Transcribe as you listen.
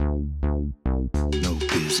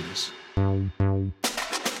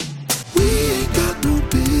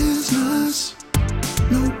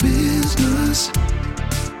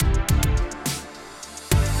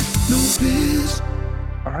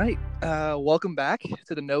Welcome back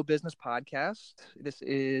to the No Business Podcast. This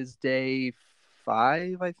is day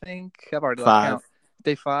 5, I think. I've already lost count.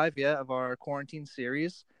 Day 5, of our quarantine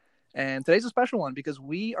series. And today's a special one because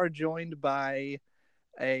we are joined by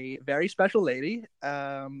a very special lady.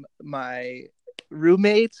 My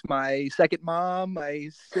roommate, my second mom, my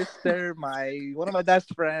sister, one of my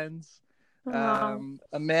best friends,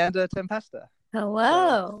 Amanda Tempesta.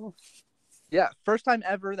 Hello. First time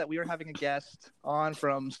ever that we are having a guest on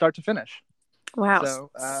from start to finish. Wow.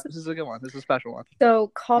 So this is a good one. This is a special one.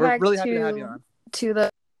 So We're really happy to have you on.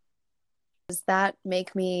 Does that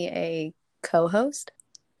make me a co-host?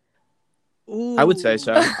 Ooh, I would say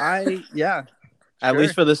so. At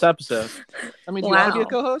least for this episode. I mean, do you want to be a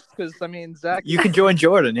co-host? Because, Zach... You can join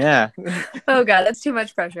Jordan, yeah. Oh, God, that's too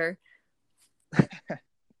much pressure.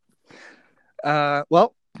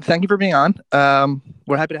 Well, thank you for being on.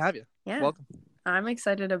 We're happy to have you. Yeah. Welcome. I'm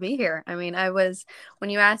excited to be here. I mean, when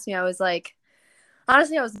you asked me, I was like,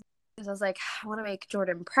 honestly, I was like, I want to make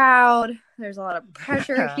Jordan proud. There's a lot of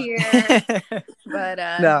pressure here.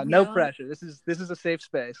 But no pressure. This is a safe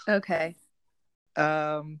space. Okay.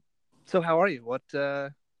 So how are you? We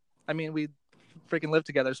freaking live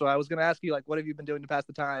together. So I was gonna ask you, what have you been doing to pass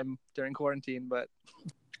the time during quarantine? But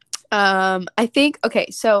I think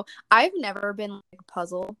so I've never been a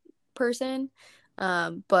puzzle person,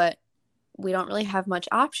 but we don't really have much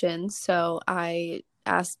options. So I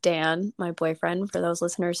asked Dan, my boyfriend, for those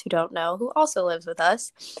listeners who don't know, who also lives with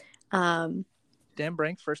us. Dan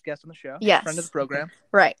Brink, first guest on the show. Yes. Friend of the program.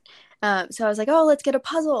 Right. So I was like, oh, let's get a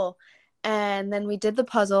puzzle. And then we did the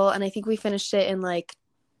puzzle, and I think we finished it in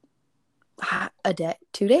a day,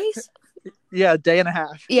 2 days? Yeah, a day and a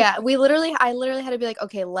half. Yeah, I literally had to be like,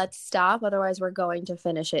 okay, let's stop. Otherwise, we're going to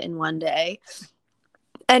finish it in one day.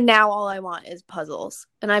 And now all I want is puzzles.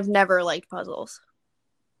 And I've never liked puzzles.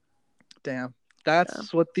 Damn.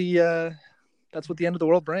 That's what the end of the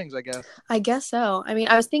world brings, I guess. I guess so. I mean,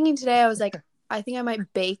 I was thinking today, I was like, I think I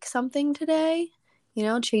might bake something today.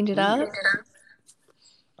 Change it up.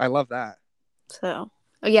 I love that. So,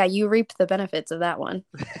 yeah, you reaped the benefits of that one.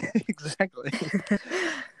 Exactly.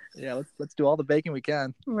 Yeah, let's do all the baking we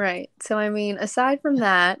can. Right. So, I mean, aside from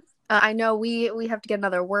that, I know we have to get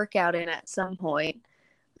another workout in at some point.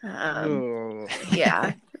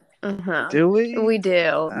 Yeah. Uh-huh. Do we? We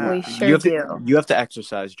do. We sure do. You have to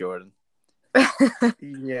exercise, Jordan.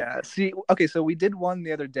 Yeah. See, okay, so we did one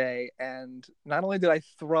the other day, and not only did I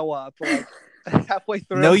throw up halfway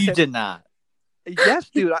through. No, you did not. Yes,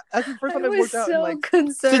 dude. That's the first time I've worked out. So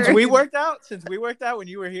concerned. Since we worked out when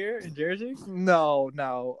you were here in Jersey?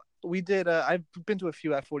 No. We did. I've been to a few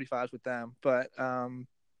F45s with them, but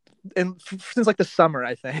and since the summer,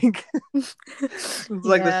 I think.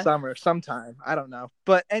 The summer, sometime. I don't know.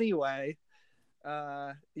 But anyway,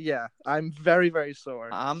 I'm very, very sore.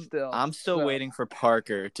 I'm still waiting for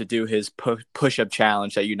Parker to do his push-up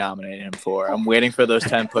challenge that you nominated him for. I'm waiting for those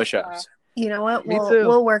 10 push-ups. You know what?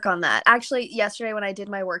 We'll work on that. Actually, yesterday when I did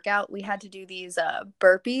my workout, we had to do these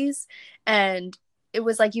burpees, and it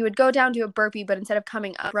was you would go down to a burpee, but instead of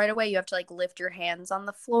coming up right away, you have to lift your hands on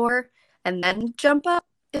the floor and then jump up.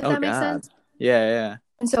 If that makes sense. Yeah.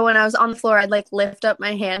 And so when I was on the floor, I'd lift up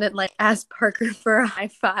my hand and ask Parker for a high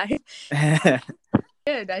five.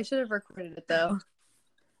 Good. I should have recorded it though.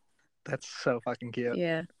 That's so fucking cute.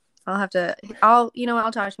 Yeah. I'll talk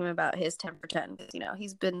to him about his 10 for 10 because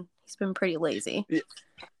he's been pretty lazy. Yeah.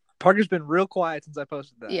 Parker's been real quiet since I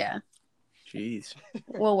posted that. Yeah. Jeez.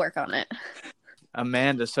 We'll work on it.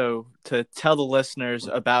 Amanda, so to tell the listeners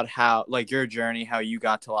about how your journey, how you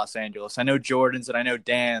got to Los Angeles. I know Jordan's and I know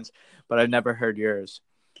Dan's, but I've never heard yours.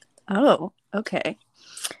 Oh, okay.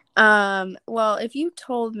 Well, if you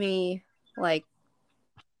told me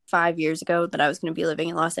 5 years ago that I was going to be living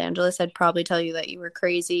in Los Angeles, I'd probably tell you that you were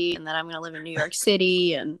crazy and that I'm going to live in New York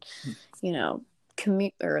City and,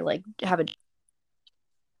 commute or have a going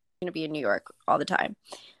to be in New York all the time.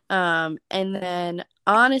 And then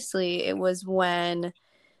honestly, it was when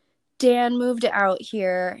Dan moved out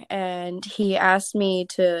here and he asked me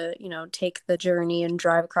to, take the journey and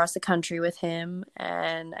drive across the country with him.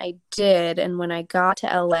 And I did. And when I got to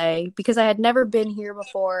LA, because I had never been here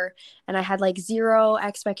before and I had zero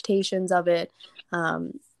expectations of it,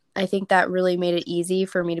 I think that really made it easy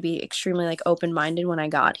for me to be extremely open-minded when I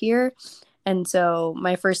got here. And so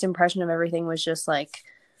my first impression of everything was just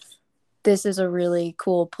this is a really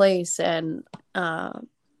cool place. And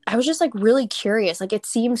I was just really curious. It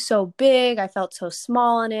seemed so big. I felt so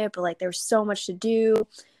small in it, but there's so much to do,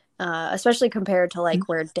 especially compared to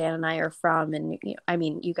where Dan and I are from. And I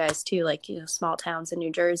mean, you guys too, small towns in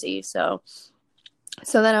New Jersey. So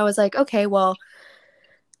then I was okay, well,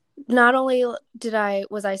 not only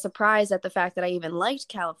was I surprised at the fact that I even liked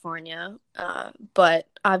California, but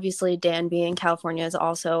obviously Dan being in California is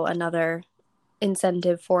also another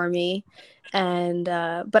incentive for me. And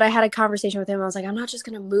but I had a conversation with him. I was like, I'm not just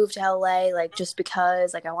gonna move to LA like just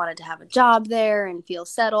because like I wanted to have a job there and feel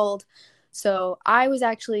settled. So I was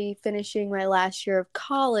actually finishing my last year of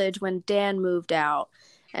college when Dan moved out.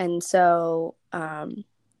 And so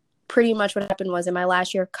pretty much what happened was in my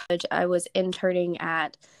last year of college, I was interning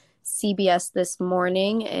at CBS This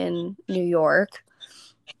Morning in New York.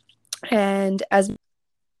 And as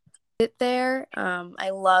it there,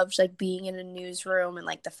 I loved like being in a newsroom and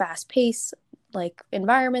like the fast pace like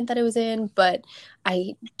environment that it was in, but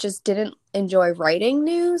I just didn't enjoy writing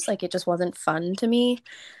news. Like it just wasn't fun to me.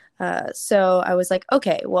 So I was like,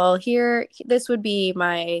 okay, well this would be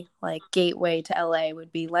my like gateway to LA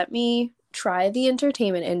would be let me try the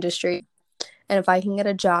entertainment industry. And if I can get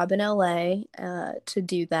a job in LA to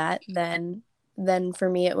do that, then for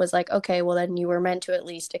me it was like, okay, well then you were meant to at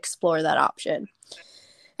least explore that option.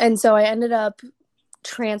 And so I ended up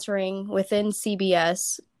transferring within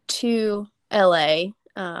CBS to LA,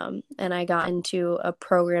 and I got into a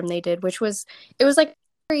program they did, it was like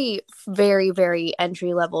very, very, very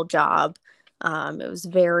entry level job. It was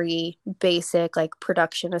very basic, like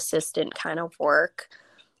production assistant kind of work.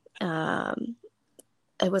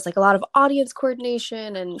 It was like a lot of audience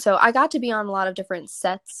coordination. And so I got to be on a lot of different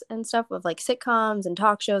sets and stuff of like sitcoms and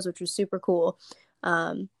talk shows, which was super cool.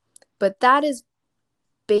 But that is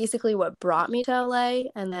basically what brought me to LA.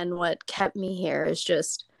 And then what kept me here is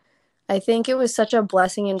just, I think it was such a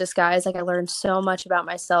blessing in disguise. Like I learned so much about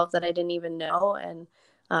myself that I didn't even know. And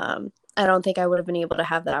I don't think I would have been able to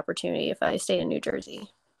have that opportunity if I stayed in New Jersey.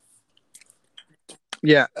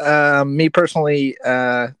 Yeah, me personally,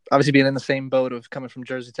 obviously being in the same boat of coming from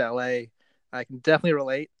Jersey to LA, I can definitely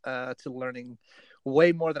relate to learning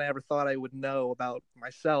way more than I ever thought I would know about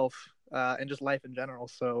myself and just life in general.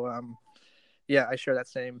 So, yeah, I share that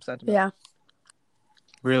same sentiment. Yeah.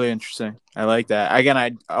 Really interesting. I like that. Again,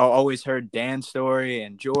 I always heard Dan's story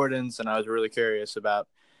and Jordan's, and I was really curious about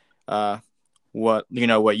what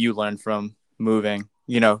you learned from moving,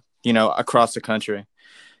 across the country.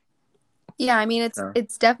 Yeah, I mean,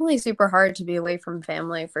 it's definitely super hard to be away from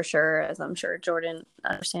family for sure, as I'm sure Jordan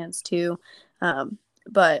understands too.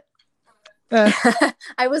 But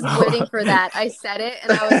I was waiting for that. I said it,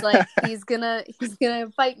 and I was like, he's gonna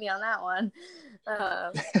fight me on that one.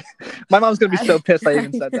 My mom's gonna be so pissed I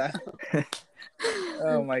even said that.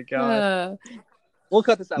 Oh my god. We'll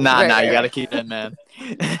cut this out. Nah, you gotta keep it, man.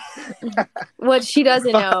 What she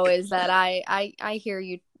doesn't know is that I hear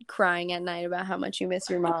you crying at night about how much you miss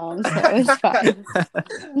your mom, so it's fine.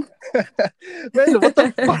 Man, what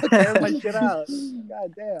the fuck? Air my shit out.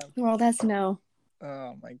 God damn. Well, that's no.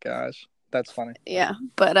 Oh my gosh. That's funny. Yeah.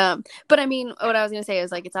 But I mean, what I was gonna say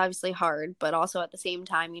is like it's obviously hard, but also at the same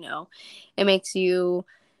time, it makes you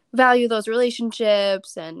value those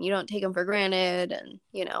relationships and you don't take them for granted, and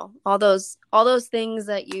all those things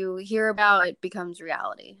that you hear about, it becomes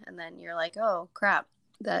reality, and then you're like, oh crap,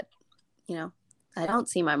 that I don't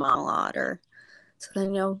see my mom a lot, or so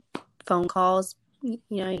then phone calls,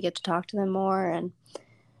 you get to talk to them more, and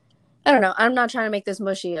I don't know, I'm not trying to make this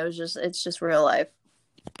mushy, it's just real life.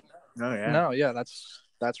 Oh yeah. No, yeah,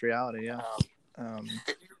 that's reality. Yeah.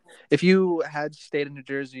 If you had stayed in New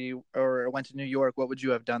Jersey or went to New York, what would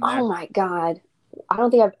you have done there? Oh my god, I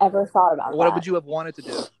don't think I've ever thought about that. What would you have wanted to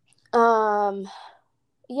do?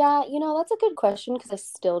 Yeah, that's a good question because I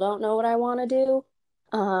still don't know what I want to do.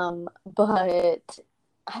 But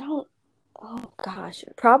I don't. Oh gosh,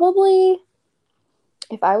 probably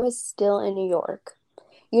if I was still in New York.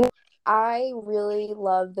 I really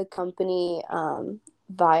love the company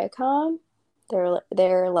Viacom.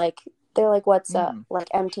 They're like what's like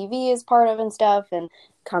MTV is part of and stuff, and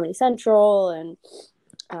Comedy Central and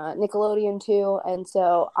Nickelodeon too. And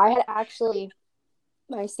so I had actually,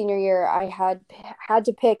 my senior year, I had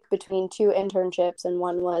to pick between two internships, and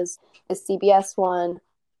one was the CBS one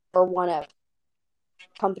or one at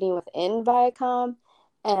company within Viacom.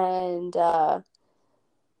 And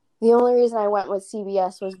the only reason I went with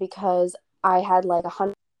CBS was because I had like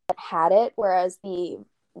 100 that had it, whereas the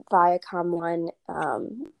Viacom one,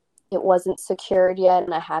 it wasn't secured yet,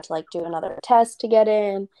 and I had to like do another test to get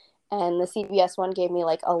in. And the CBS one gave me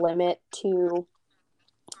like a limit to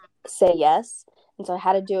say yes, and so I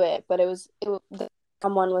had to do it. But the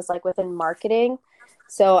one was like within marketing,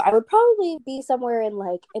 so I would probably be somewhere in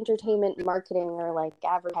like entertainment marketing or like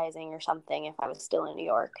advertising or something if I was still in New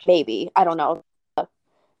York. Maybe, I don't know.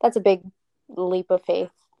 That's a big leap of faith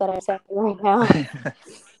that I'm saying right now.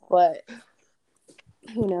 But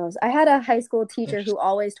Who knows? I had a high school teacher who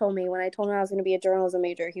always told me when I told him I was going to be a journalism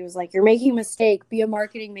major, he was like, "You're making a mistake. Be a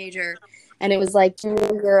marketing major." And it was like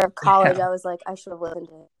junior year of college. Yeah. I was like, I should have listened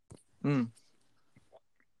to it. Mm.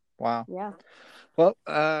 Wow. Yeah. Well,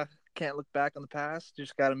 can't look back on the past. You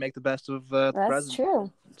just got to make the best of the That's present.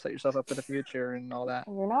 true. Set yourself up for the future and all that.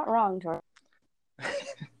 You're not wrong, Jordan.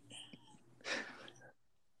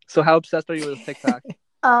 So how obsessed are you with TikTok?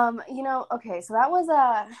 Okay, so that was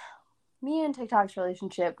me and TikTok's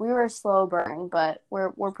relationship. We were a slow burn, but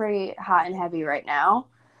we're pretty hot and heavy right now.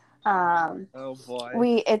 Oh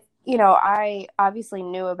boy. I obviously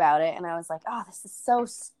knew about it and I was like, oh, this is so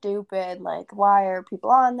stupid. Like, why are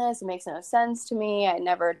people on this? It makes no sense to me. I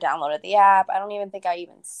never downloaded the app. I don't even think I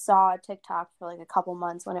even saw TikTok for like a couple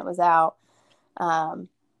months when it was out. I'm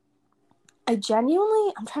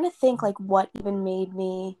trying to think like what even made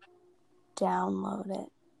me download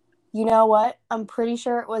it. You know what? I'm pretty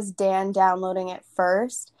sure it was Dan downloading it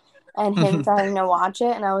first and him starting to watch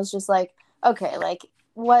it. And I was just like, okay, like,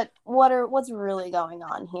 what's really going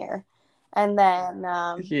on here? And then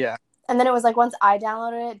yeah. And then it was like once I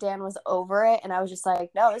downloaded it, Dan was over it, and I was just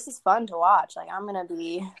like, no, this is fun to watch. Like I'm gonna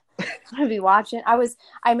be watching.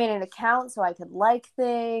 I made an account so I could like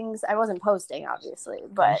things. I wasn't posting obviously,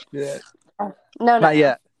 but no, not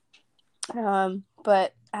yet.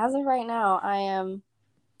 But as of right now, I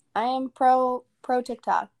am pro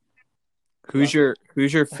TikTok. Who's your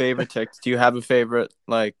favorite TikTok? Do you have a favorite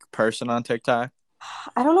like person on TikTok?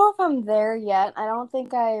 I don't know if I'm there yet. I don't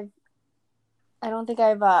think I've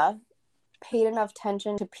paid enough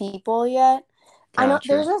attention to people yet. Gotcha. I know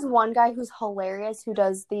there's this one guy who's hilarious who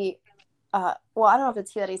does the I don't know if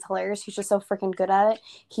it's that he's hilarious. He's just so freaking good at it.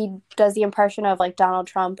 He does the impression of like Donald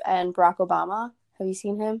Trump and Barack Obama. Have you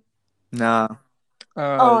seen him? No.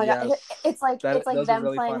 Oh my god! It's like them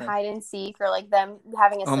really playing funny. hide and seek, or like them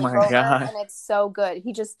having a Oh my sleepover, God. and it's so good.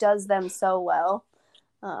 He just does them so well.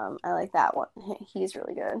 I like that one. He's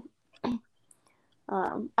really good.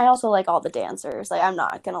 I also like all the dancers. Like I'm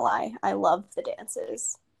not gonna lie, I love the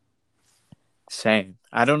dances. Same.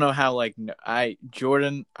 I don't know how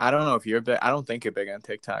Jordan. I don't know if you're big. I don't think you're big on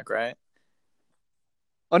TikTok, right?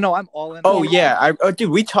 Oh no, I'm all in. Oh yeah,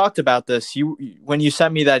 dude, we talked about this. When you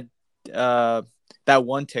sent me that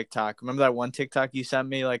one TikTok. Remember that one TikTok you sent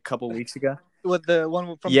me like a couple weeks ago? With the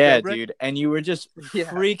one from Jailbreak? Jailbreak? Dude, and you were just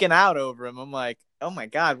freaking out over him. I'm like, oh my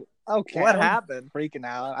god, okay, what happened? Freaking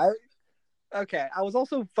out. I was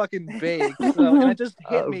also fucking big, and it just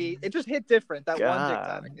hit me. It just hit different that one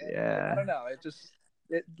TikTok. Yeah, I don't know.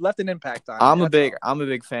 It left an impact on me. I'm a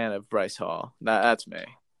big fan of Bryce Hall. That's me.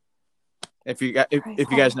 If you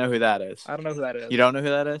guys know who that is, I don't know who that is. You don't know who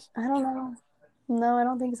that is? I don't know. No, I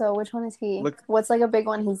don't think so. Which one is he? What's like a big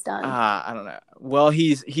one he's done? I don't know. Well,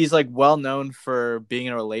 he's like well known for being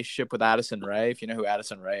in a relationship with Addison Rae. If you know who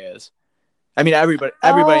Addison Rae is, I mean everybody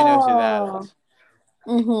knows who that is.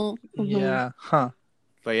 Mm-hmm. Yeah. Huh.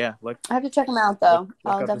 But yeah, I have to check him out though.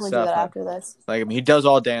 I'll definitely do that after this. Like I mean, he does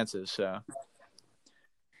all dances, so.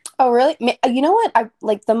 Oh really? You know what? I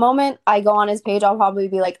like the moment I go on his page, I'll probably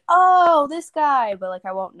be like, "Oh, this guy," but like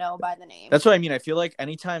I won't know by the name. That's what I mean. I feel like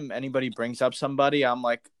anytime anybody brings up somebody, I'm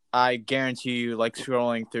like, I guarantee you, like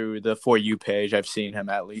scrolling through the For You page, I've seen him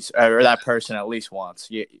at least, or that person at least once.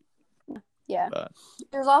 Yeah. Yeah.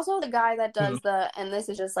 There's also the guy that does and this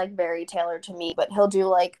is just like very tailored to me, but he'll do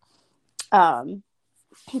like,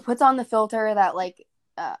 he puts on the filter that like,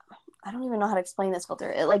 I don't even know how to explain this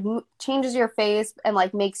filter. It like changes your face and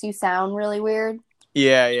like makes you sound really weird.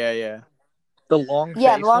 Yeah. The long face.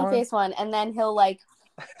 Yeah, the long face one, and then he'll like,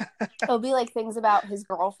 it'll be like things about his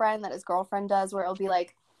girlfriend that his girlfriend does, where it'll be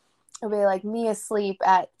like me asleep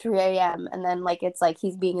at 3 a.m. and then like it's like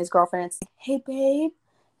he's being his girlfriend. It's like, hey babe.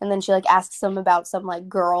 And then she, like, asks him about some, like,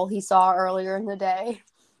 girl he saw earlier in the day.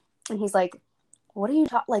 And he's like, what are you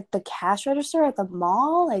talking, like, the cash register at the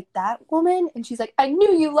mall? Like, that woman? And she's like, I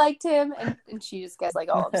knew you liked him. And she just gets, like,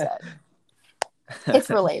 all upset. It's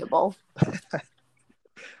relatable.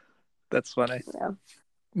 That's funny. Yeah.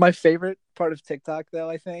 My favorite part of TikTok, though,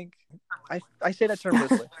 I think, I say that term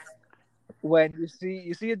loosely. When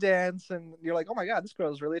you see a dance and you're like, oh, my God, this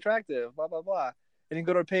girl is really attractive, blah, blah, blah. And you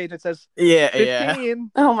go to her page, it says 15. Yeah.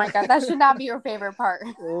 Oh my god, that should not be your favorite part.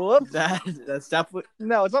 Whoops. That's definitely...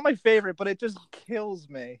 No, it's not my favorite, but it just kills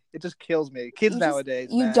me. It just kills me. Kids nowadays.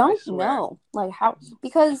 You don't know. Like how,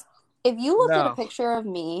 because if you looked at a picture of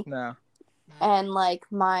me and like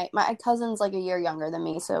my cousin's like a year younger than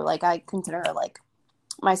me, so like I consider her like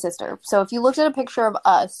my sister. So if you looked at a picture of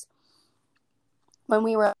us when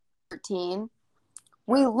we were 13,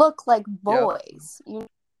 we look like boys. You know?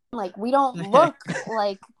 Like, we don't look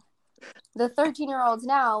like the 13-year-olds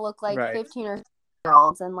now look like 15 or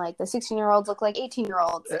 16-year-olds, and like the 16-year-olds look like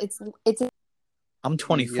 18-year-olds. It's I'm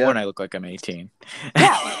 24 Yep. and I look like I'm 18.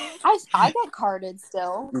 Yeah, I get carded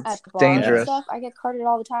still at the bar dangerous. and stuff. I get carded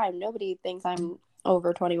all the time. Nobody thinks I'm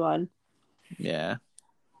over 21. Yeah.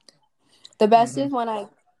 The best is when I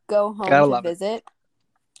go home Gotta to love it. visit,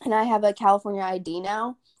 and I have a California ID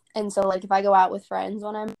now. And so, like, if I go out with friends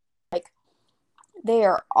when I'm, like, they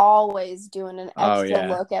are always doing an extra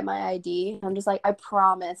look at my ID. I'm just like, I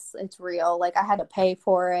promise it's real. Like, I had to pay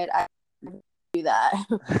for it. I do that.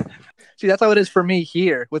 See, that's how it is for me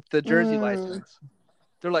here with the Jersey license.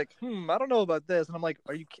 They're like, I don't know about this. And I'm like,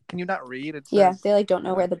 can you not read? It says, they, like, don't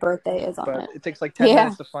know where the birthday is on but it. it takes like 10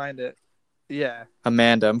 minutes to find it. Yeah.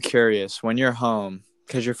 Amanda, I'm curious. When you're home,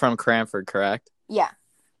 because you're from Cranford, correct? Yeah.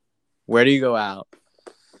 Where do you go out?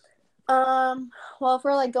 Well, if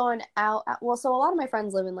we're like going out, so a lot of my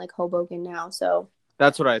friends live in like Hoboken now, so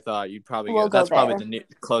that's what I thought. You'd probably we'll go. That's there. probably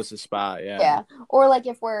the closest spot. Yeah. Yeah. Or like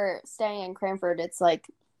if we're staying in Cranford, it's like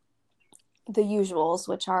the usuals,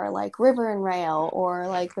 which are like River and Rail, or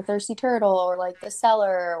like the Thirsty Turtle, or like the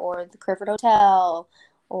Cellar, or the Cranford Hotel,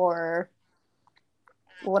 or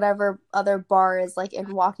whatever other bar is like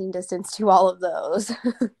in walking distance to all of those.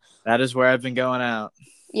 That is where I've been going out.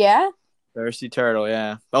 Yeah. Thirsty Turtle,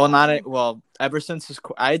 yeah. Ever since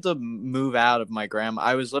I had to move out of my grandma.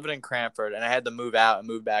 I was living in Cranford, and I had to move out and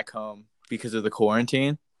move back home because of the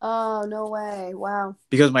quarantine. Oh, no way. Wow.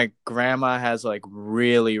 Because my grandma has like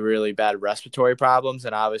really, really bad respiratory problems,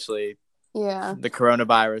 and obviously the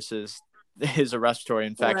coronavirus is a respiratory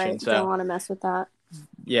infection. Right. So Don't want to mess with that.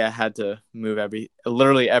 Yeah, I had to move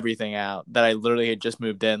literally everything out that I literally had just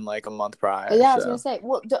moved in like a month prior. Yeah, I was going to say,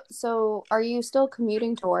 well, so are you still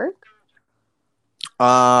commuting to work?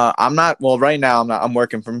 I'm not. Well, right now I'm not. I'm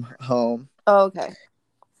working from home. Oh, okay.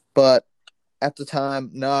 But at the time,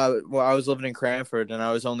 no. Well, I was living in Cranford, and it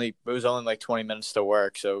was only like 20 minutes to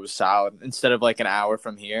work, so it was solid instead of like an hour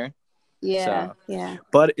from here. Yeah, so, yeah.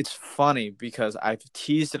 But it's funny because I've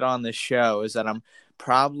teased it on this show is that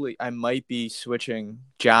I might be switching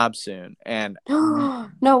jobs soon, and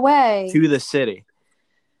no way to the city.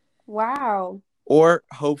 Wow. Or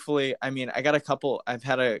hopefully, I mean, I've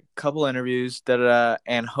had a couple interviews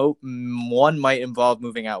and hope one might involve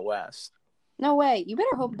moving out west. No way. You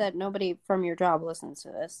better hope that nobody from your job listens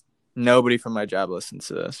to this. Nobody from my job listens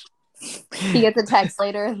to this. He gets a text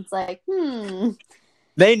later and it's like,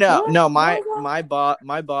 They know. No, my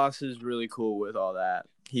boss is really cool with all that.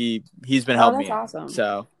 He's been helping me. Awesome.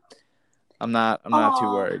 So I'm not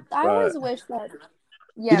too worried. I always wish that.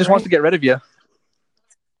 Yeah, he just wants to get rid of you.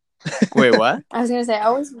 Wait, what? I was gonna say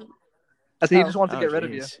I said he just wants to get rid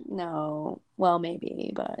of you. No, well,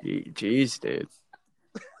 maybe, but jeez, dude.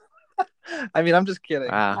 I mean, I'm just kidding.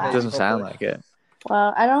 Wow, it doesn't sound like it.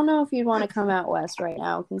 Well, I don't know if you'd want to come out west right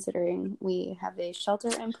now, considering we have a shelter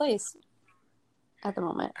in place at the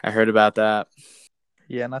moment. I heard about that.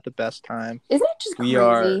 Yeah, not the best time. Isn't it just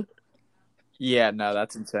crazy? Yeah, no,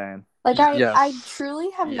 that's insane. Like, I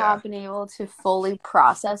truly have not been able to fully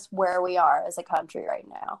process where we are as a country right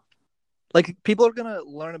now. Like, people are going to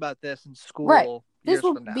learn about this in school. Right. This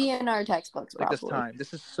will from now. be in our textbooks, like probably. This time.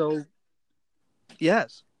 This is so...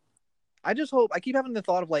 Yes. I just hope... I keep having the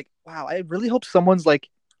thought of, like, wow, I really hope someone's, like,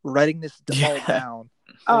 writing this all down.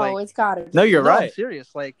 It's got to be. No, you're right. I'm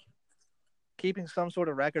serious. Like, keeping some sort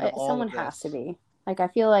of record of all someone of this. has to be. Like, I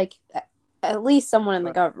feel like at least someone in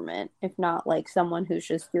the government, if not, like, someone who's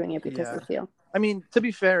just doing it because they feel. I mean, to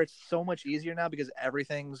be fair, it's so much easier now because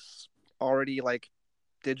everything's already, like,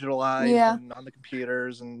 digitalized and on the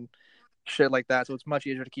computers and shit like that. So it's much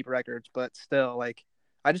easier to keep records. But still, like,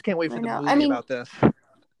 I just can't wait for the movie about this.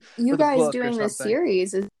 You guys doing this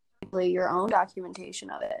series is basically your own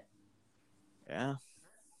documentation of it. Yeah.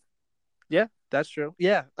 Yeah, that's true.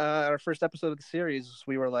 Yeah. Our first episode of the series,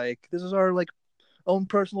 we were like, this is our, like, own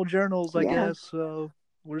personal journals, I guess. So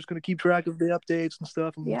we're just going to keep track of the updates and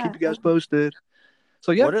stuff and keep you guys posted.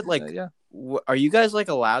 So, yeah. Are you guys, like,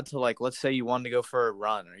 allowed to, like, let's say you wanted to go for a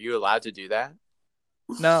run. Are you allowed to do that?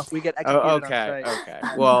 No, we get executed on okay. site. Okay.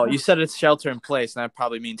 Well, you said it's shelter in place, and that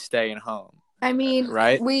probably means staying home. I mean,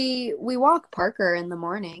 right? We walk Parker in the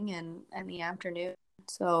morning and in the afternoon,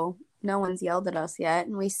 so no one's yelled at us yet.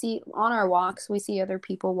 And we see on our walks, we see other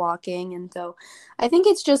people walking, and so I think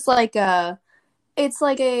it's just like a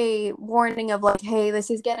warning of like, hey,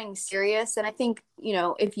 this is getting serious. And I think,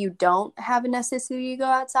 if you don't have a necessity to go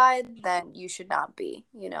outside, then you should not be,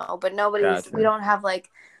 But we don't have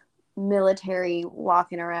like military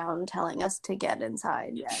walking around telling us to get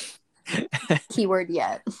inside yet. Keyword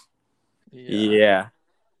yet. Yeah.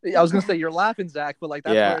 I was gonna say you're laughing, Zach, but like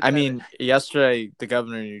that's Yeah, where it's I headed. mean, yesterday the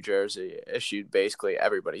governor of New Jersey issued basically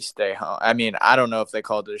everybody stay home. I mean, I don't know if they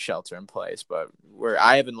called it a shelter in place, but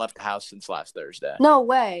I haven't left the house since last Thursday. No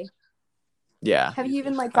way. Yeah. Have you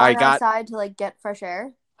even like I gone got- outside to like get fresh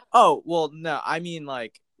air? Oh, well, no, I mean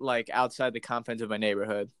like outside the confines of my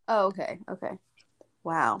neighborhood. Oh, okay.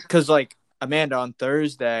 Wow. Because like Amanda, on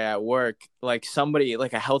Thursday at work, like somebody,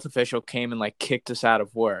 like a health official came and like kicked us out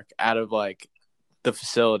of work, out of like the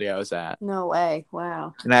facility I was at. No way.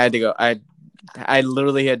 Wow. And I had to go. I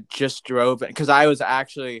literally had just drove because I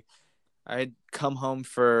had come home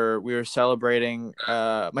we were celebrating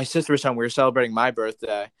my sister's home. We were celebrating my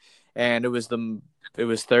birthday, and it was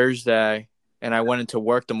Thursday, and I went into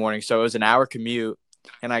work the morning, so it was an hour commute,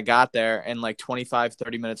 and I got there, and like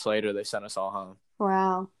 25-30 minutes later they sent us all home.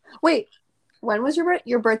 Wow. Wait, when was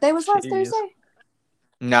your birthday was last Jeez. Thursday?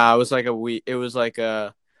 No, it was like a week. It was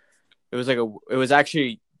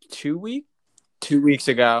actually 2 weeks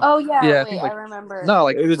ago. Oh yeah, Yeah, I wait, think, like, I remember. No,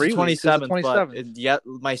 like It was 3 the weeks. It was the 27th, 27th.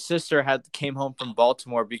 but my sister came home from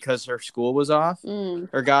Baltimore because her school was off,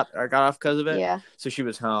 or got off because of it. Yeah. So she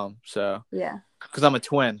was home. So Yeah. because I'm a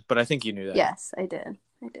twin, but I think you knew that. Yes, I did.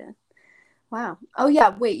 Wow. Oh yeah,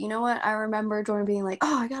 wait, you know what? I remember Jordan being like,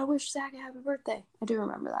 "Oh, I gotta wish Zach a happy birthday." I do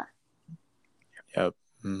remember that. Yep.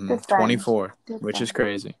 Mm-hmm. Good friend. 24, Good which friend. is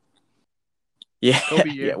crazy. Yeah. Go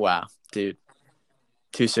be you. Yeah. Wow, dude.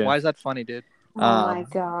 Too soon. Why is that funny, dude? Oh my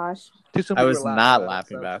gosh. Too soon. I we was were not about it,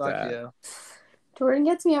 laughing so about fuck that. you. Jordan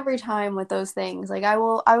gets me every time with those things. Like I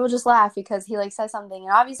will just laugh because he like says something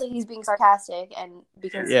and obviously he's being sarcastic and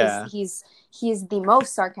because he's the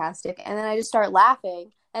most sarcastic, and then I just start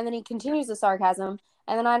laughing and then he continues the sarcasm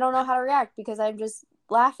and then I don't know how to react because I'm just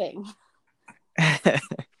laughing.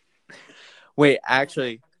 Wait,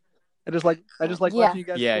 actually. I just like watching you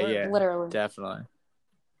guys. Yeah, literally. definitely.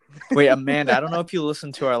 Wait, Amanda, I don't know if you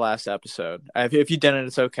listened to our last episode. If you didn't,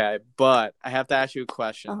 it's okay. But I have to ask you a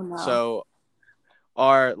question. Oh, no. So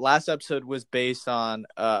our last episode was based on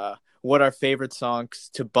what our favorite songs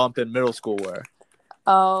to bump in middle school were.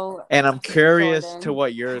 Oh. And I'm curious Jordan. to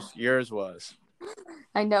what yours was.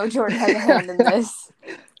 I know Jordan has a hand in this.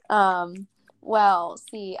 Well,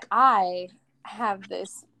 see, I have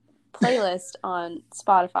this playlist on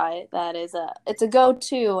Spotify that is it's a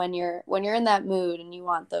go-to when you're in that mood and you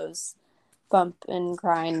want those bump and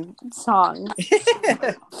grind songs.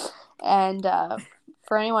 And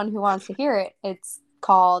for anyone who wants to hear it, it's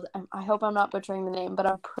called, I hope I'm not butchering the name, but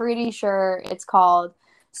I'm pretty sure it's called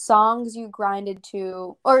Songs You Grinded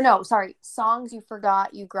to, or no, sorry, Songs You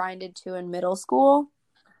Forgot You Grinded to in Middle School.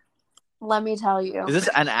 Let me tell you. Is this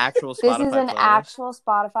an actual Spotify This is an playlist? actual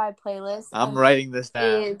Spotify playlist. I'm writing this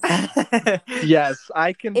down. Yes,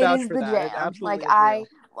 I can It vouch is for the that. jam. It absolutely Like is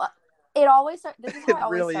real. it always starts. This is how It I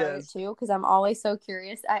always really started is. too, because I'm always so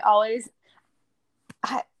curious. I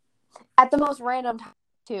at the most random time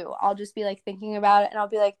too, I'll just be like thinking about it, and I'll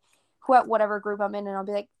be like, whatever group I'm in, and I'll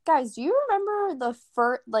be like, guys, do you remember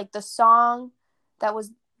the song that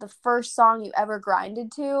was the first song you ever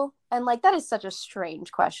grinded to? And like that is such a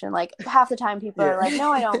strange question. Like half the time people are like,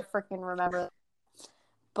 no, I don't freaking remember,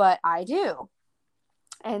 but I do.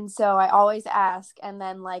 And so I always ask, and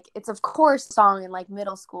then like it's of course a song in like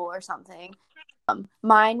middle school or something.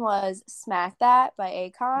 Mine was "Smack That"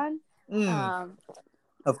 by Akon.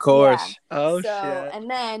 Of course. Yeah. Oh, so, shit. And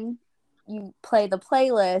then you play the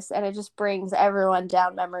playlist, and it just brings everyone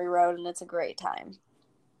down memory road, and it's a great time.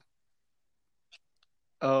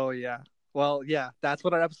 Oh, yeah. Well, yeah, that's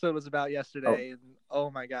what our episode was about yesterday. And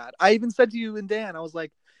oh my God. I even said to you and Dan, I was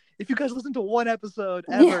like, if you guys listen to one episode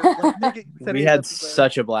ever, like, make it we had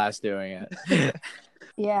such a blast doing it.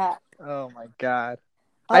 Yeah. Oh my God.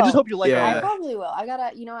 I just hope you like it. I probably will. I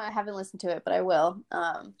gotta, I haven't listened to it, but I will.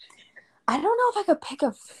 I don't know if I could pick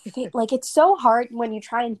like, it's so hard when you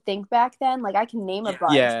try and think back then. Like, I can name a bunch,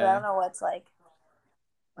 but I don't know what's like.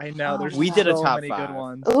 I know. There's we did a so top many 5. good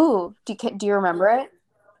ones. Ooh, do you remember it?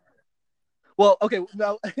 Well, okay,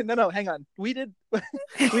 no, hang on. We did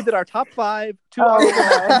our top 5, 2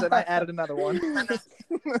 hours, and I added another one.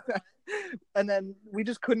 And then we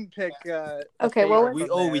just couldn't pick. Okay, well,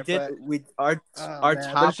 our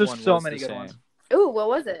top. There's just one so was many the good same. ones. Ooh, what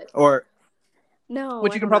was it? Or no,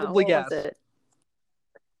 which you can probably guess.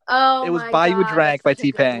 Oh, it was "Buy You a Drank" by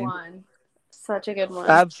T-Pain. Such a good one.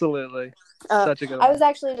 Absolutely, such a good one. I was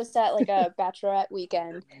actually just at like a bachelorette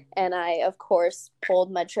weekend, and I, of course,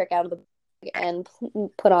 pulled my trick out of the bag and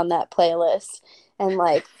put on that playlist, and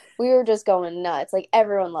like we were just going nuts. Like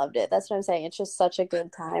everyone loved it. That's what I'm saying. It's just such a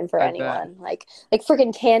good time for anyone. Like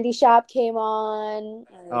freaking Candy Shop came on.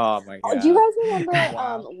 Oh my God! Do you guys remember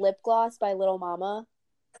Wow. Lip Gloss by Little Mama?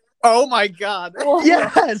 Oh my God. What?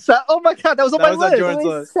 Yes. Oh my God, that was on That my was on list. Jordan's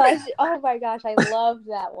It was oh my gosh, I loved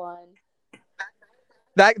that one.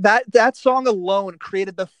 That song alone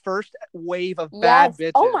created the first wave of bad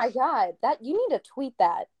bitches. Oh my God, that you need to tweet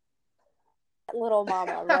that, Little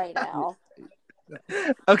Mama, right now.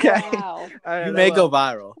 Okay. Wow. Right, You may go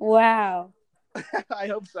viral. Wow. I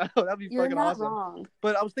hope so. That'd be You're fucking not awesome. wrong.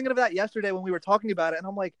 But I was thinking of that yesterday when we were talking about it, and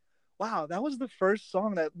I'm like, wow, that was the first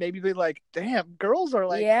song that made me be like, damn, girls are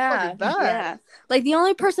like fucking bad. Yeah. Like the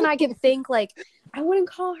only person I could think, like, I wouldn't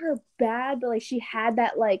call her bad, but like she had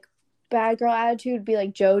that like bad girl attitude, would be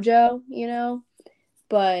like JoJo, you know?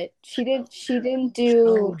 But she didn't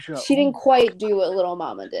quite do what Little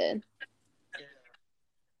Mama did.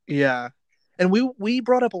 Yeah. And we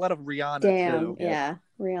brought up a lot of Rihanna too. Yeah.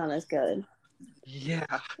 Rihanna's good. Yeah.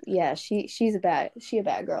 Yeah, she's a bad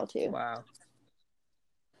girl too. Wow.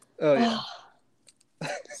 Oh yeah.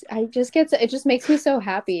 It just makes me so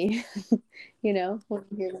happy, you know, when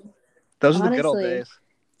you hear them. Those are the good old days.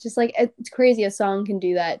 Just like it's crazy a song can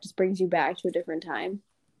do that. It just brings you back to a different time.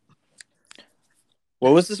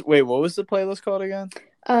 What was this? Wait, what was the playlist called again?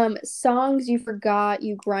 Songs you forgot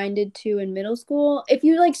you grinded to in middle school. If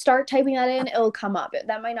you like start typing that in, it'll come up.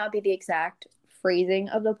 That might not be the exact phrasing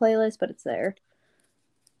of the playlist, but it's there.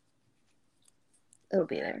 It'll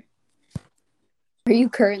be there. Are you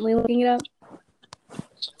currently looking it up?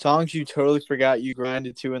 Songs you totally forgot you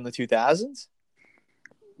grinded to in the 2000s?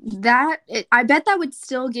 I bet that would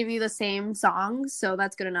still give you the same songs, so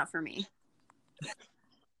that's good enough for me.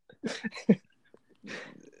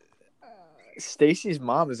 Stacy's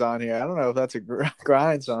Mom is on here. I don't know if that's a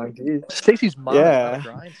grind song. Stacy's Mom is not a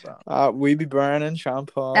grind song. We Be Burning, Sean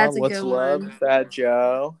Paul. That's a What's good Love, one. Fat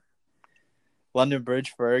Joe. London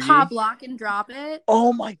Bridge, Fergie. Pop, Lock, and Drop It.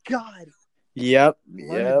 Oh my God. Yep.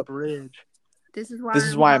 London Bridge. This is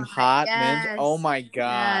why I'm hot. Yes. Minge. Oh my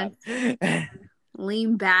God. Yes.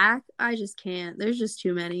 Lean Back. I just can't. There's just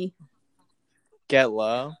too many. Get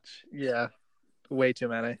Low. Yeah. Way too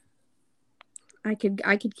many. I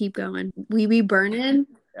could keep going. We Be Burning.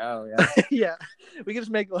 Oh yeah. Yeah. We could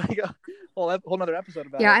just make like a whole another episode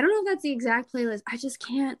about it. Yeah, I don't know if that's the exact playlist. I just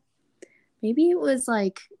can't. Maybe it was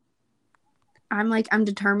like I'm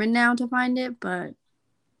determined now to find it, but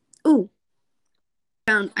ooh.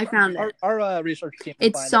 I found it. Our research team.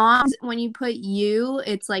 It's songs when you put U,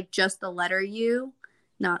 it's like just the letter U,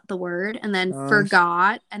 not the word, and then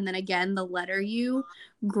forgot, and then again the letter U,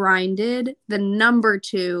 grinded, the number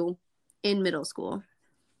 2 in middle school.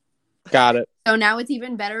 Got it. So now it's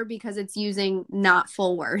even better because it's using not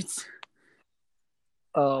full words.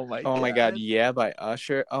 Oh my God. Oh my God. Yeah, by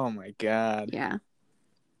Usher. Oh my God. Yeah.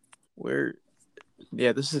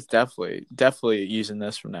 This is definitely using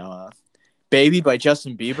this from now on. Baby by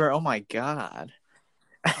Justin Bieber. Oh my God.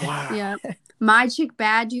 Wow. Yeah. My Chick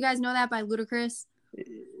Bad. Do you guys know that by Ludacris?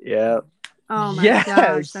 Yeah. Oh my Yes.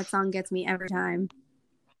 gosh, that song gets me every time.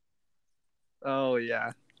 Oh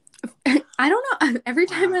yeah. I don't know. Every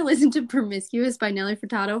time I listen to Promiscuous by Nelly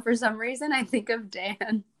Furtado, for some reason, I think of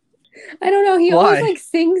Dan. I don't know. He always like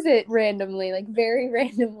sings it randomly, like very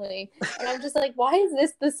randomly. And I'm just like, why is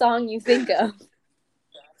this the song you think of?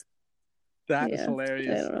 That is hilarious.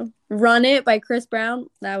 I don't know. Run It by Chris Brown.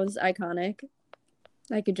 That was iconic.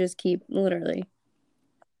 I could just keep literally.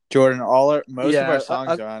 Jordan, most of our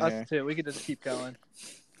songs are on us here. Too. We could just keep going.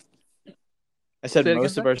 I said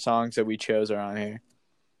most of our songs that we chose are on here.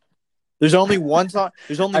 There's only one song.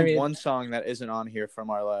 There's only one song that isn't on here from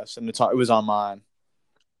our list, and it was on mine.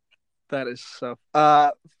 That is so.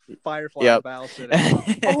 Firefly Yep. by Owl City.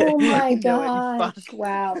 Oh my gosh!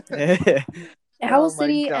 Wow. Owl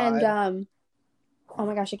City and oh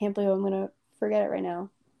my gosh! I can't believe I'm gonna forget it right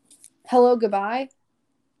now. Hello Goodbye.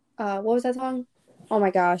 What was that song? Oh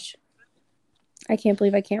my gosh! I can't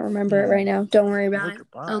believe I can't remember it right now. Don't worry about it.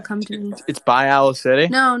 It'll come to me. It's by Owl City?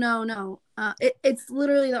 No. It's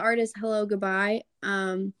literally the artist Hello Goodbye.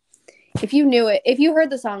 If you knew it, if you heard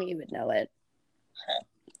the song, you would know it.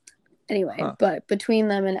 Anyway, but between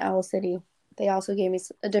them and Owl City, they also gave me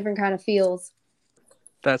a different kind of feels.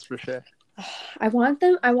 That's for sure. I want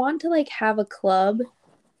to like have a club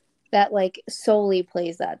that like solely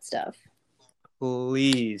plays that stuff.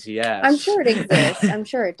 Please, yes. I'm sure it exists. I'm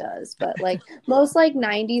sure it does. But like most like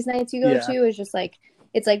 90s nights you go to is just like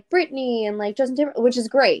it's like Britney and like Justin Timberlake, which is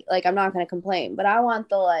great. Like I'm not gonna complain, but I want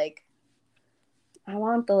the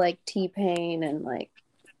T-Pain and like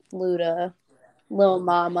Luda, Lil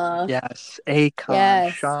Mama. Yes, Akon,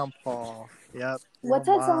 yes. Sean Paul. Yep. What's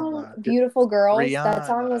that song? Beautiful Girls. Rihanna. That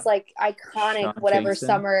song was like iconic. Sean whatever Kingston.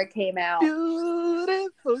 Summer it came out.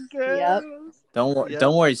 Beautiful girls. Yep.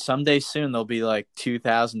 Don't worry. Someday soon there'll be like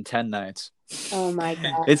 2010 nights. Oh my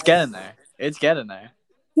god. It's getting there. It's getting there.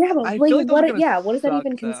 Yeah, but I like, feel like those are gonna what does that suck,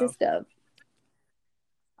 even though. consist of?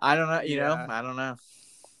 I don't know. Yeah. I don't know.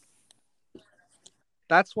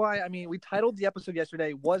 That's why, I mean, we titled the episode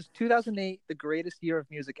yesterday, was 2008 the greatest year of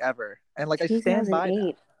music ever? And, like, I stand by that.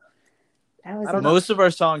 2008. That was I don't know. Most of our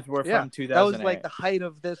songs were Yeah, from 2008. that was, like, the height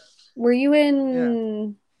of this. Were you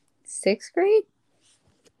in 6th grade?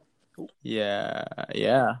 Yeah.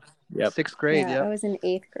 Yep. 6th grade, Yeah, yeah. I was in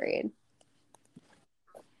 8th grade.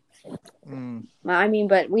 Mm. I mean,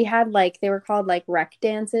 but we had like, they were called like rec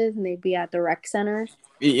dances, and they'd be at the rec center.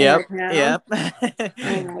 Yep. Oh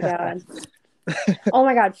my god. Oh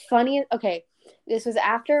my god. Funny. Okay, this was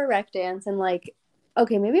after a rec dance, and like,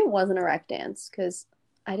 okay, maybe it wasn't a rec dance because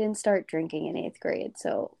I didn't start drinking in 8th grade,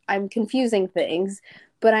 so I'm confusing things.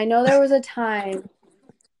 But I know there was a time.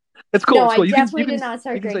 It's cool. No, it's cool. I definitely did not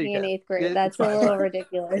start you can say drinking you in can. 8th grade. Yeah, That's it's a fine. little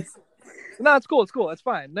ridiculous. No, it's cool. It's cool. It's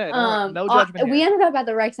fine. No, don't worry. No judgment We here. ended up at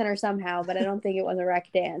the rec center somehow, but I don't think it was a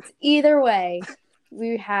rec dance. Either way,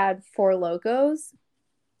 we had Four Locos,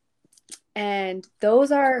 and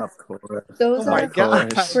those are Of course.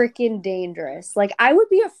 freaking dangerous. Like, I would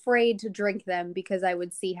be afraid to drink them because I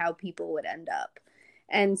would see how people would end up.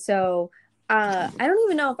 And so I don't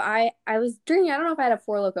even know if I was drinking. I don't know if I had a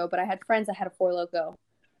Four Loko, but I had friends that had a Four Loko.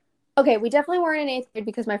 Okay, we definitely weren't in 8th grade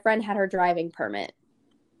because my friend had her driving permit.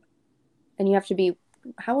 And you have to be,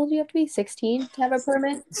 how old do you have to be? 16 to have a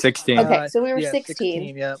permit? 16. Okay, so we were 16.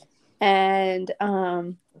 16, yeah. And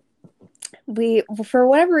we, for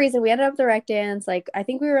whatever reason, we ended up at the rec dance. Like, I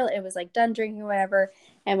think it was like done drinking or whatever.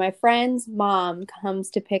 And my friend's mom comes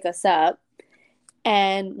to pick us up.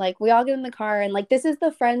 And like, we all get in the car. And like, this is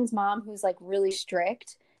the friend's mom who's like really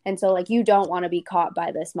strict. And so like, you don't want to be caught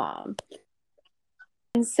by this mom.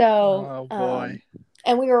 And so, oh boy.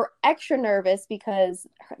 And we were extra nervous because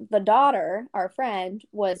the daughter, our friend,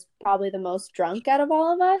 was probably the most drunk out of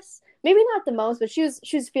all of us. Maybe not the most, but she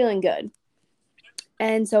was feeling good.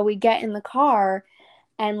 And so we get in the car,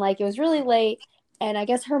 and like, it was really late, and I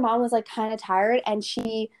guess her mom was like kind of tired, and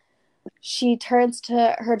she turns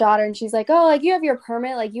to her daughter and she's like, "Oh, like, you have your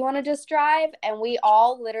permit, like, you want to just drive?" And we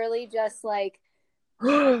all literally just like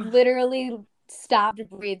literally stopped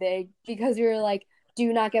breathing because we were like,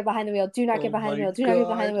 do not get behind the wheel. Do not get behind the wheel. Do not get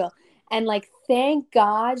behind the wheel. And like, thank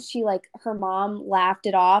God her mom laughed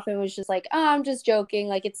it off and was just like, "Oh, I'm just joking.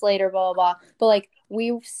 Like, it's later, blah, blah, blah." But like,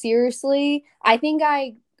 we seriously, I think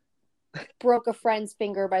I broke a friend's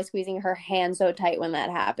finger by squeezing her hand so tight when that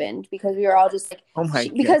happened, because we were all just like, oh my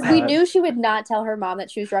God. Because we knew she would not tell her mom that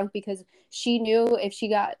she was drunk, because she knew if she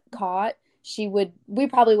got caught, we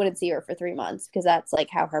probably wouldn't see her for 3 months, because that's like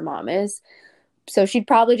how her mom is. So she'd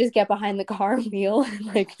probably just get behind the car wheel and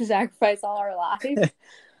like sacrifice all our lives.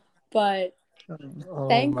 But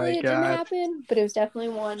thankfully it didn't happen. But it was definitely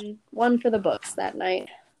one for the books that night.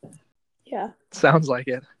 Yeah. Sounds like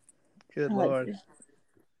it. Good Lord.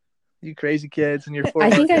 You crazy kids and your I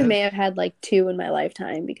think I may have had like 2 in my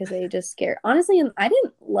lifetime, because they just scared. Honestly, I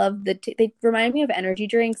didn't love they reminded me of energy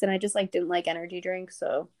drinks, and I just like didn't like energy drinks.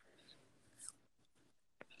 So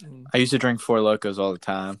I used to drink Four Locos all the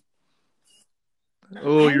time.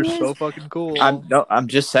 Oh, you're so fucking cool. I'm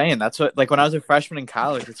just saying, that's what, like, when I was a freshman in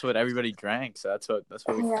college, that's what everybody drank. So that's what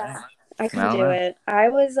we drank. I couldn't do it. I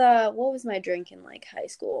was what was my drink in like high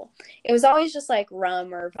school? It was always just like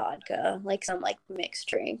rum or vodka, like some like mixed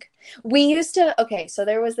drink. We used to, okay, so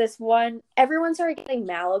there was this one, everyone started getting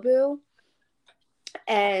Malibu,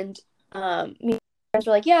 and me friends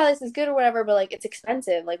were like, "Yeah, this is good," or whatever, but like, it's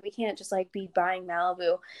expensive. Like, we can't just like be buying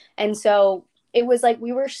Malibu. And so it was like,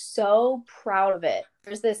 we were so proud of it.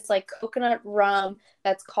 There's this like coconut rum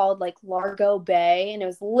that's called like Largo Bay, and it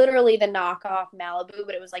was literally the knockoff Malibu,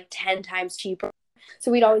 but it was like 10 times cheaper. So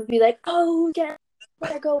we'd always be like, "Oh, yeah,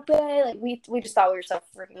 Largo Bay!" Like, we just thought we were so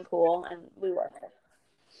freaking cool, and we were.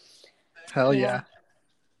 Hell yeah.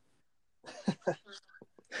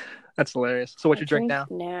 That's hilarious. So what you drink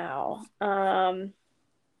now?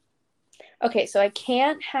 Okay, so I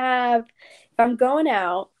can't have, if I'm going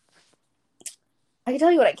out, I can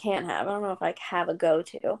tell you what I can't have. I don't know if I have a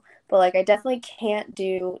go-to, but like, I definitely can't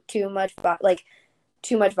do too much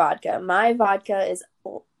vodka. My vodka is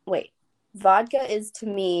to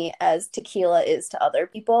me as tequila is to other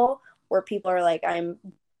people, where people are like, I'm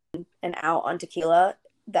an out on tequila.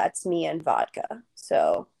 That's me and vodka.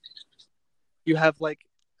 So do you have like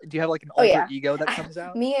an alter ego that comes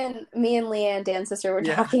out? Me and Leanne, Dan's sister, were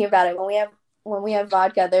talking about it. When we have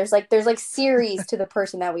vodka, there's like series to the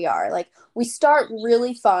person that we are. Like, we start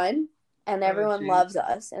really fun and everyone loves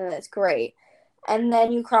us and it's great. And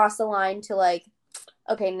then you cross the line to like,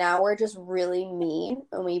 okay, now we're just really mean,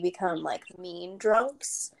 and we become like mean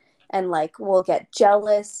drunks. and like we'll get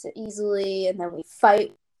jealous easily, and then we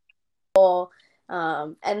fight.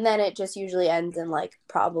 And then it just usually ends in like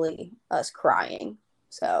probably us crying.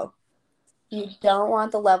 So you don't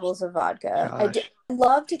want the levels of vodka. I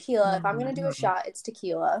love tequila. If I'm gonna do a shot, it's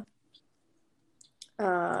tequila.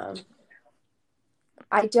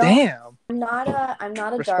 I don't. Damn. I'm not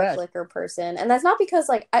a Respect. dark liquor person, and that's not because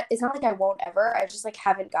like it's not like I won't ever. I just like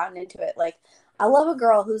haven't gotten into it. Like I love a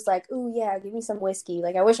girl who's like, "Ooh yeah, give me some whiskey."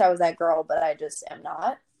 Like I wish I was that girl, but I just am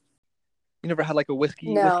not. You never had like a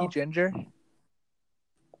whiskey ginger?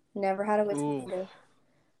 Never had a whiskey ginger.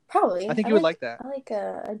 Probably. I think you would like that. I like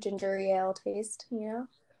a ginger ale taste, you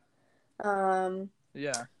know?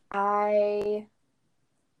 Yeah.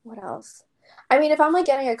 What else? I mean, if I'm like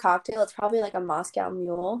getting a cocktail, it's probably like a Moscow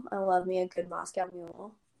Mule. I love me a good Moscow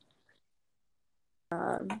Mule.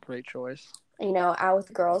 Great choice. You know, out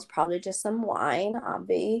with girls, probably just some wine,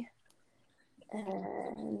 obvi.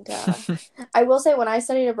 And I will say, when I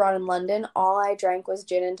studied abroad in London, all I drank was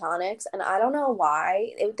gin and tonics, and I don't know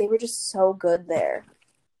why. They were just so good there.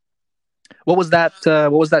 What was that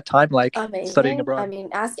time like? Amazing. Studying abroad? I mean,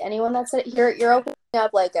 ask anyone that's you're opening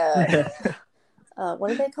up like a what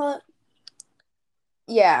do they call it?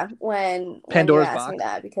 Yeah, when Pandora's you ask box. me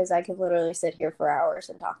that, because I could literally sit here for hours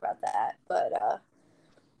and talk about that. But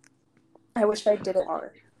I wish I did it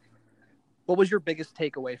longer. What was your biggest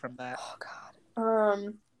takeaway from that? Oh God.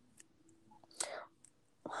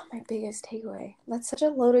 My biggest takeaway. That's such a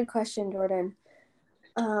loaded question, Jordan.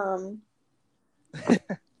 I'm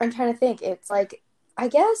trying to think. It's like, I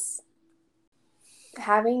guess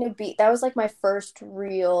having to be, that was like my first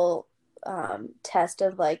real test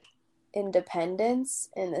of like independence,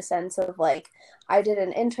 in the sense of like, I did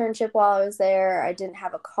an internship while I was there. I didn't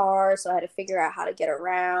have a car, so I had to figure out how to get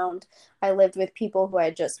around. I lived with people who I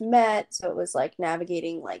had just met, so it was like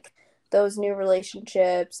navigating like those new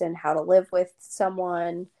relationships and how to live with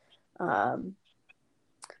someone.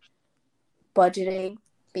 Budgeting,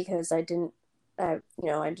 because I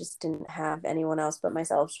just didn't have anyone else but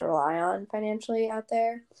myself to rely on financially out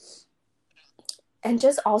there. And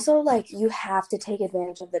just also like, you have to take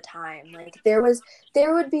advantage of the time. Like there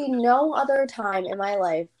would be no other time in my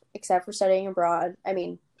life, except for studying abroad. I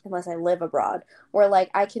mean, unless I live abroad, where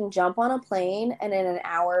like I can jump on a plane and in an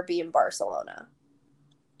hour be in Barcelona.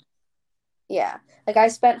 Yeah. Like I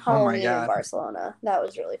spent Halloween in Barcelona. That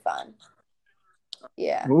was really fun.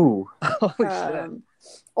 Yeah. Ooh. Holy shit.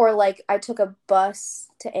 Or like I took a bus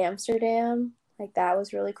to Amsterdam. Like that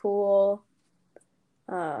was really cool.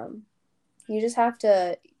 You just have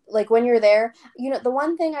to, like, when you're there, you know, the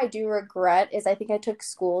one thing I do regret is I think I took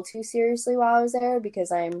school too seriously while I was there,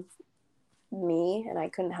 because I'm me and I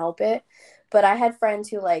couldn't help it. But I had friends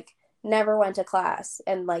who like never went to class,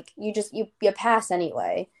 and like you pass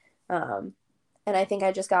anyway. And I think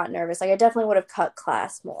I just got nervous. Like I definitely would have cut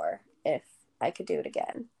class more if I could do it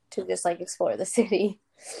again, to just like explore the city.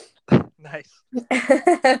 Nice.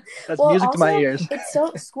 That's music to my ears.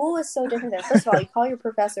 School is so different there. First of all, you call your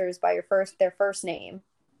professors by their first name,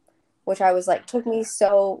 which I was like, took me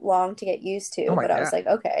so long to get used to, but I was like,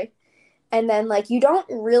 okay. And then like, you don't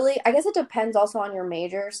really, I guess it depends also on your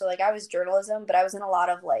major. So like I was journalism, but I was in a lot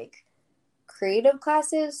of like creative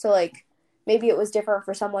classes. So like maybe it was different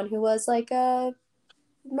for someone who was like a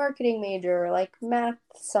marketing major, or like math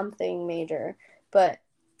something major. But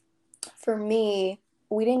for me,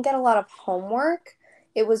 we didn't get a lot of homework.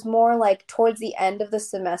 It was more like towards the end of the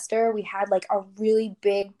semester, we had like a really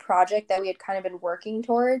big project that we had kind of been working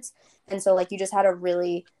towards. And so like you just had to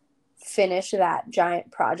really finish that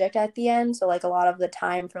giant project at the end. So like a lot of the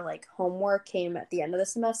time for like homework came at the end of the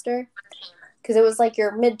semester, because it was like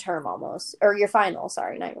your midterm almost, or your final,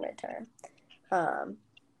 sorry, not your midterm.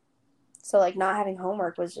 So like not having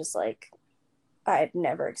homework was just like, I had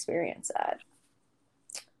never experienced that.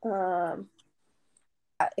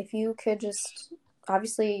 If you could just,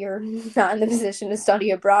 obviously you're not in the position to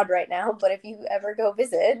study abroad right now, but if you ever go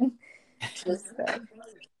visit, just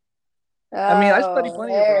I mean, I study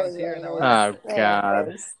plenty abroad here in LA. Oh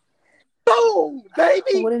God. Boom, baby.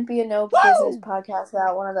 It wouldn't be a no business podcast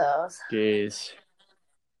without one of those. Jeez.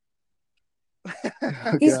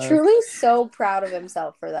 He's truly so proud of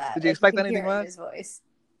himself for that. Did you expect anything less? His voice.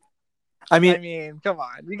 I mean, come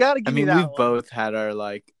on, you gotta give me that. We've both had our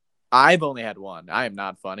like. I've only had one. I am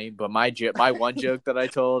not funny, but my one joke that I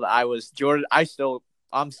told, Jordan.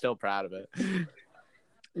 I'm still proud of it.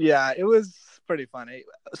 Yeah, it was pretty funny.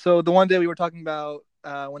 So the one day we were talking about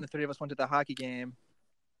when the three of us went to the hockey game,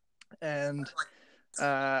 and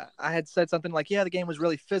I had said something like, "Yeah, the game was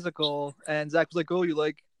really physical," and Zach was like, "Oh, you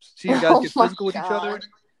like seeing guys get physical with each other?"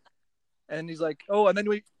 And he's like, "Oh, and then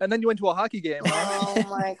you went to a hockey game, huh?" Oh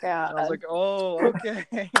my god! And I was like, "Oh,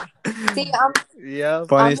 okay." See, Yeah.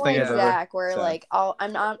 Funniest I'm thing like I've ever Zach, where said. like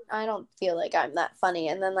I don't feel like I'm that funny,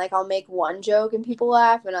 and then like I'll make one joke and people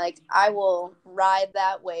laugh, and like I will ride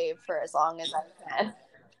that wave for as long as I can.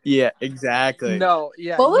 Yeah, exactly. No,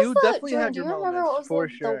 yeah, What was you the definitely Jordan? have Do your you remember moments what was for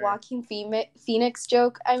the sure. Joaquin Phoenix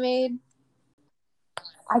joke I made?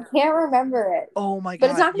 I can't remember it, Oh my god! but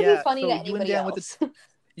it's not going to Yeah. be funny So to you and anybody Dan else.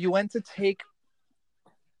 you went to take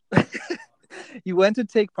you went to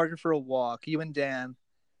take Parker for a walk. You and Dan,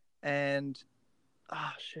 and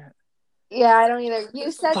shit. Yeah, I don't either. You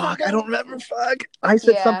said Fuck, something. I don't remember. Fuck. I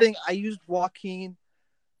said Yeah. something. I used Joaquin.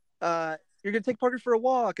 You're gonna take Parker for a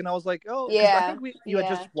walk, and I was like, oh, 'cause I Yeah, think you had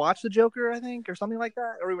just watched the Joker, I think, or something like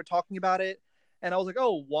that, or we were talking about it, and I was like,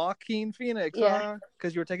 oh, Joaquin Phoenix, Yeah.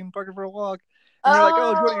 because you were taking Parker for a walk, and you're like,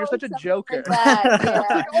 oh, Jordan, you're such a something joker. like that, I was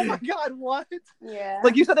yeah. like, oh my god, what? Yeah.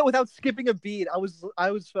 Like you said that without skipping a beat. I was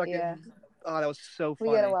fucking. Yeah. Oh, that was so funny.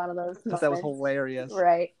 We get a lot of those. That was hilarious.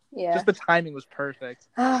 Right. Yeah. Just the timing was perfect.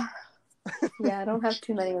 Yeah, I don't have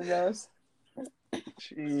too many of those.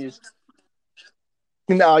 Jeez.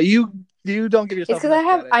 No, you don't give yourself. It's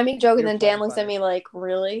because I make a joke and You're then Dan plenty looks at funny. me like,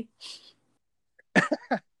 really? Dan's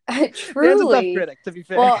a tough Truly. critic, to be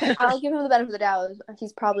fair. Well, I'll give him the benefit of the doubt.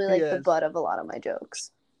 He's probably like the Yes. butt of a lot of my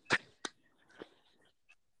jokes.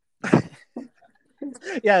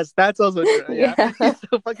 Yes, that's also true. Yeah. Yeah. He's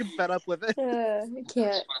so fucking fed up with it. I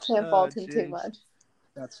can't fault him too jeez. much.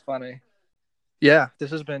 That's funny. Yeah,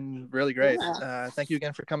 this has been really great. Yeah. Thank you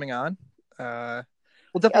again for coming on.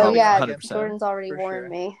 We'll definitely. Oh yeah, 100%. Jordan's already For warned sure.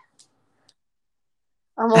 me.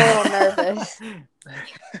 I'm a little nervous.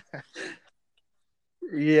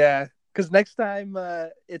 Yeah, because next time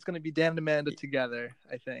it's gonna be Dan and Amanda together,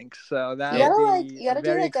 I think. So that You gotta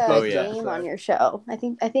do like a game on your show. I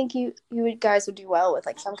think you guys would do well with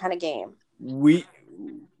like some kind of game. We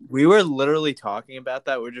were literally talking about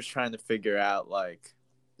that. We're just trying to figure out like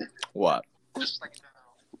what.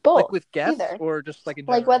 Both. Like with guests either. or just like in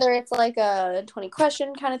like general? whether it's like a 20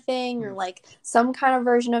 question kind of thing or like some kind of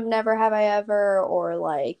version of Never Have I Ever or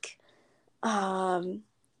like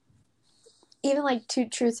even like Two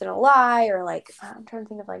Truths and a Lie or like I'm trying to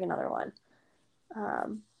think of like another one.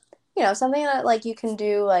 Something that like you can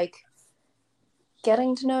do like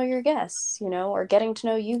getting to know your guests, or getting to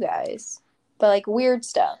know you guys. But like weird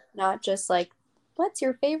stuff, not just like what's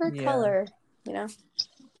your favorite color,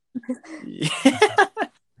 Yeah.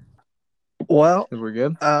 Well, We're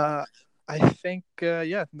good. I think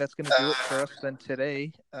that's gonna do it for us then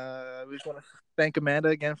today. We just want to thank Amanda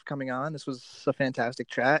again for coming on. This was a fantastic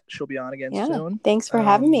chat. She'll be on again soon. Thanks for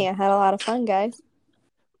having me. I had a lot of fun, guys.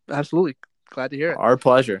 Absolutely, glad to hear it. Our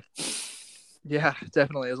pleasure. Yeah,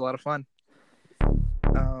 definitely, it was a lot of fun.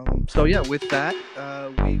 So yeah, with that,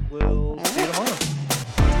 we will.